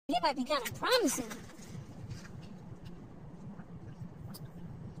It might be kind of promising.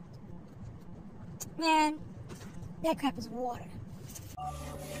 Man, that crap is water.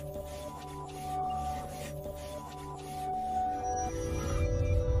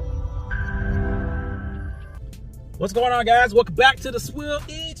 What's going on, guys? Welcome back to the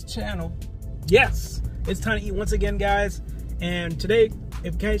Swilleats channel. Yes, it's time to eat once again, guys. And today,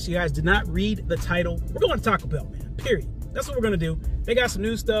 in case you guys did not read the title, we're going to Taco Bell, man. Period. That's what we're going to do. They got some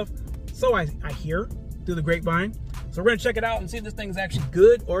new stuff, so I hear through the grapevine. So we're going to check it out and see if this thing is actually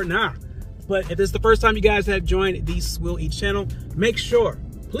good or not. But if this is the first time you guys have joined the Swilleats channel, make sure,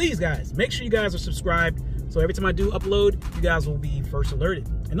 please, guys, make sure you guys are subscribed. So every time I do upload, you guys will be first alerted.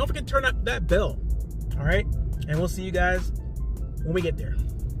 And don't forget to turn up that bell. All right? And we'll see you guys when we get there.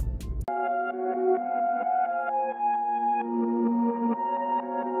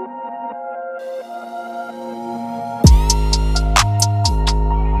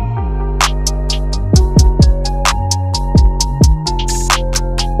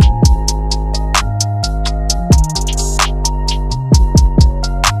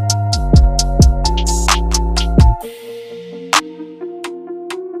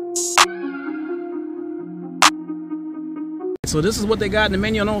 So this is what they got in the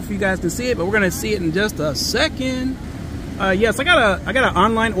menu. I don't know if you guys can see it, but we're gonna see it in just a second. Yes, I got an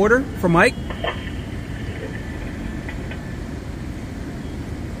online order from Mike.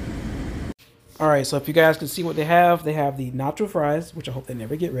 All right, so if you guys can see what they have the nacho fries, which I hope they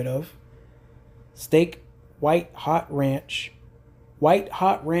never get rid of. Steak white hot ranch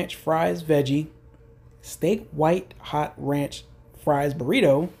fries veggie, steak white hot ranch fries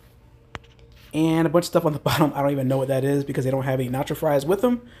burrito, and a bunch of stuff on the bottom. I don't even know what that is because they don't have any nacho fries with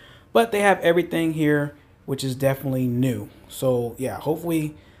them. But they have everything here, which is definitely new. So, yeah,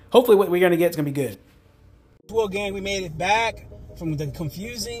 hopefully what we're going to get is going to be good. Well, gang, we made it back from the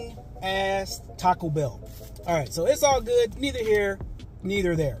confusing-ass Taco Bell. All right, so it's all good. Neither here,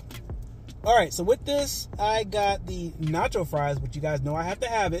 neither there. All right, so with this, I got the nacho fries, which you guys know I have to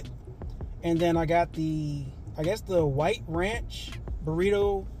have it. And then I got the, I guess, the white ranch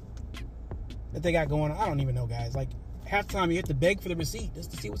burrito that they got going on. I don't even know, guys. Like, half the time you have to beg for the receipt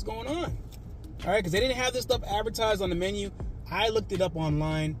just to see what's going on. All right, because they didn't have this stuff advertised on the menu. I looked it up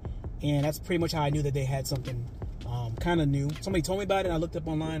online, and that's pretty much how I knew that they had something kind of new. Somebody told me about it, and I looked up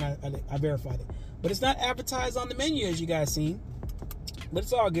online. I verified it. But it's not advertised on the menu, as you guys seen. But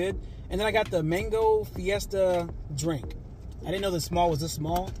it's all good. And then I got the Mango Fiesta drink. I didn't know the small was this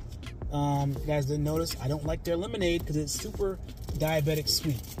small. You guys didn't notice. I don't like their lemonade because it's super diabetic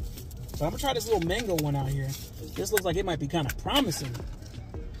sweet. So I'm gonna try this little mango one out here. This looks like it might be kind of promising.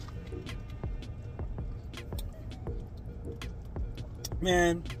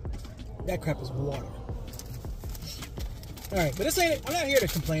 Man, that crap is water. All right, but this ain't. I'm not here to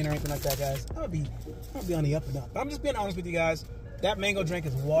complain or anything like that, guys. I'm gonna be on the up and up. But I'm just being honest with you guys. That mango drink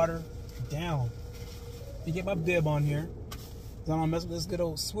is watered down. Let me get my bib on here. So I don't mess with this good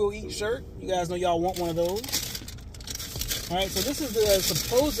old Swilleats shirt. You guys know y'all want one of those. All right, so this is the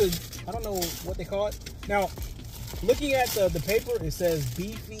supposed. I don't know what they call it. Now, looking at the paper, it says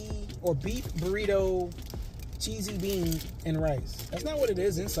beefy or beef burrito, cheesy bean, and rice. That's not what it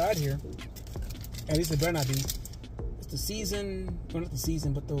is inside here. At least it better not be. It's the season, well, not the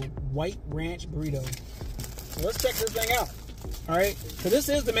season, but the white ranch burrito. So let's check this thing out. All right, so this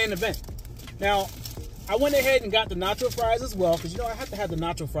is the main event. Now, I went ahead and got the nacho fries as well, because, you know, I have to have the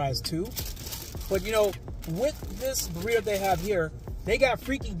nacho fries too. But, you know, with this burrito they have here, they got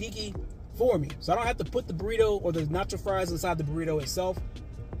freaky deaky for me. So I don't have to put the burrito or the nacho fries inside the burrito itself.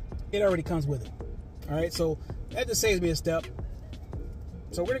 It already comes with it. All right, so that just saves me a step.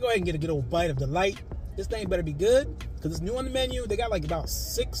 So we're going to go ahead and get a good old bite of delight. This thing better be good because it's new on the menu. They got like about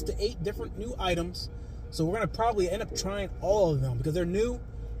 6 to 8 different new items. So we're going to probably end up trying all of them because they're new.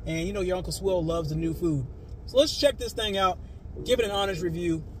 And you know your Uncle Swill loves the new food. So let's check this thing out. Give it an honest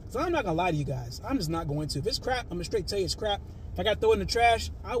review. So I'm not going to lie to you guys. I'm just not going to. If it's crap, I'm going to straight tell you it's crap. If I got to throw it in the trash,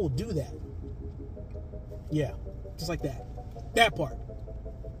 I will do that. Yeah, just like that. That part.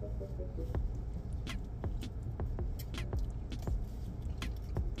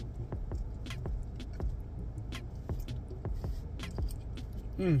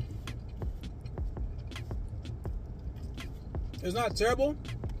 It's not terrible,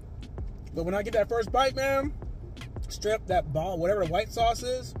 but when I get that first bite, man, strip that ball, whatever the white sauce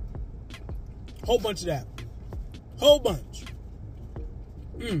is, whole bunch of that. Whole bunch.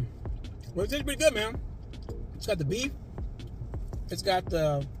 Well, it tastes pretty good, man. It's got the beef. It's got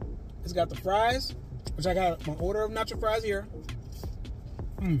the fries, which I got my order of nacho fries here.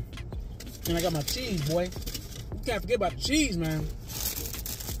 And I got my cheese, boy. You can't forget about the cheese, man.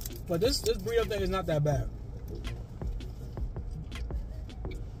 But this burrito thing is not that bad.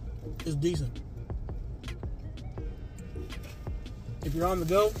 It's decent. If you're on the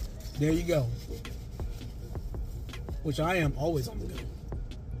go, there you go. Which I am always on the go.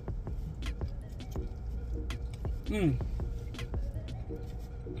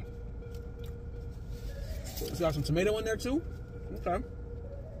 It's got some tomato in there too. Okay.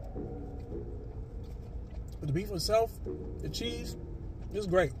 But the beef itself, the cheese, is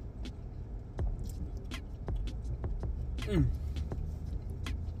great.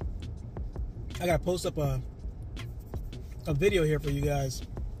 I gotta post up a video here for you guys,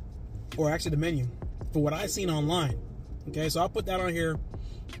 or actually the menu for what I seen online. Okay, so I'll put that on here,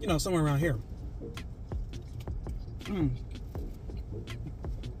 you know, somewhere around here.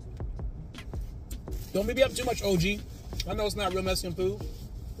 Don't beat me up too much, OG. I know it's not real Mexican food.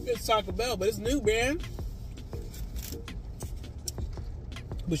 It's Taco Bell, but it's new, man.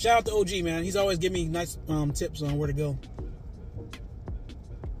 But shout out to OG, man. He's always giving me nice tips on where to go.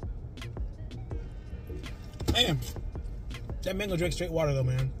 Man, that mango drink straight water though,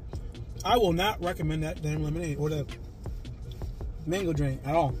 man. I will not recommend that damn lemonade or the mango drink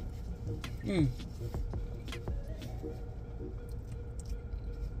at all. It's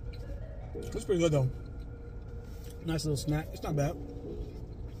pretty good though. Nice little snack. It's not bad.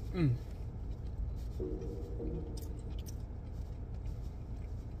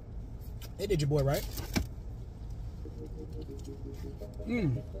 They did your boy right.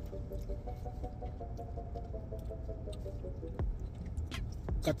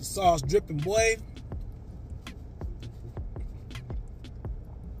 Got the sauce dripping, boy.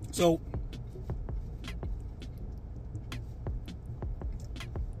 So,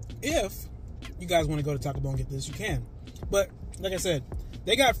 if you guys want to go to Taco Bell and get this, you can. But, like I said,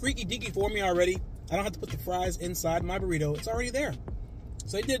 they got freaky deaky for me already. I don't have to put the fries inside my burrito. It's already there.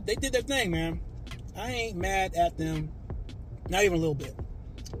 So they did their thing, man. I ain't mad at them. Not even a little bit.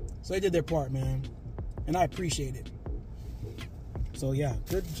 So they did their part, man. And I appreciate it. So yeah,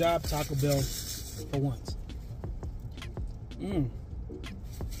 good job Taco Bell for once.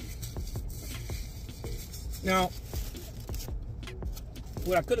 Now,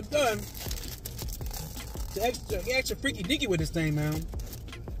 what I could have done to extra freaky dicky with this thing, man,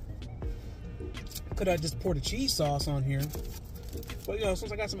 could have just poured a cheese sauce on here. But you know,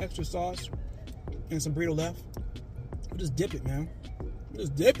 since I got some extra sauce and some burrito left, we'll just dip it, man.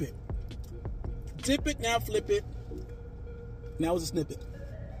 Just dip it. Dip it, now flip it. Now it's a snippet.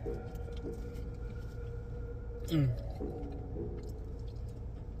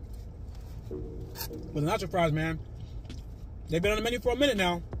 But the nacho fries, man, they've been on the menu for a minute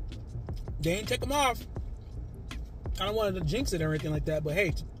now. They ain't take them off. I don't want to jinx it or anything like that, but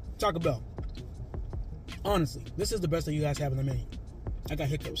hey, Taco Bell, honestly, this is the best that you guys have on the menu. I got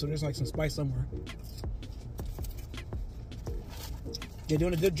hiccups, so there's like some spice somewhere. They're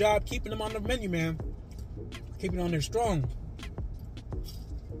doing a good job keeping them on the menu, man. Keeping it on there strong.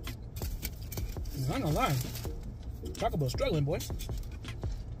 I'm not gonna lie, Taco Bell's struggling, boy.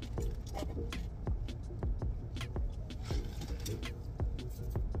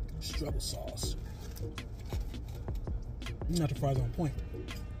 Struggle sauce. Not the fries on point.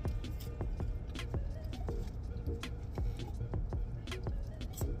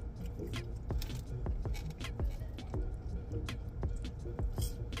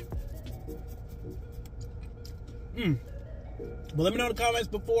 But let me know in the comments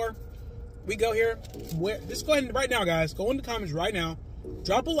before we go here. Just go ahead right now, guys. Go in the comments right now.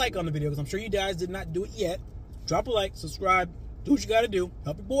 Drop a like on the video because I'm sure you guys did not do it yet. Drop a like, subscribe, do what you got to do.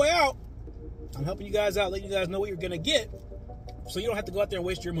 Help your boy out. I'm helping you guys out, letting you guys know what you're going to get so you don't have to go out there and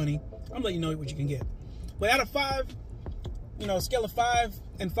waste your money. I'm letting you know what you can get. But out of 5, you know, scale of 5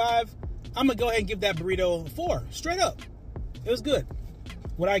 and 5, I'm going to go ahead and give that burrito a 4. Straight up. It was good.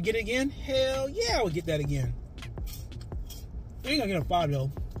 Would I get it again? Hell yeah, I would get that again. I ain't going to get a 5,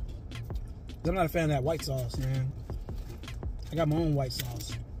 though. I'm not a fan of that white sauce, man. I got my own white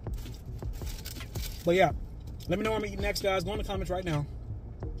sauce. But yeah, let me know what I'm eating next, guys. Go in the comments right now.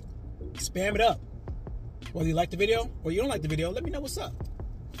 Spam it up. Whether you like the video or you don't like the video, let me know what's up.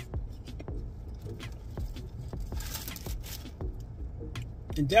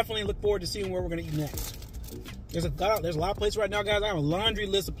 And definitely look forward to seeing where we're going to eat next. There's a lot of places right now, guys. I have a laundry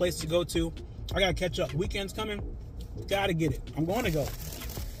list of places to go to. I got to catch up. The weekend's coming. Got to get it. I'm going to go.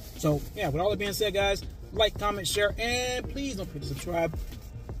 So, yeah, with all that being said, guys, like, comment, share, and please don't forget to subscribe.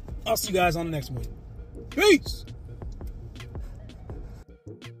 I'll see you guys on the next one. Peace!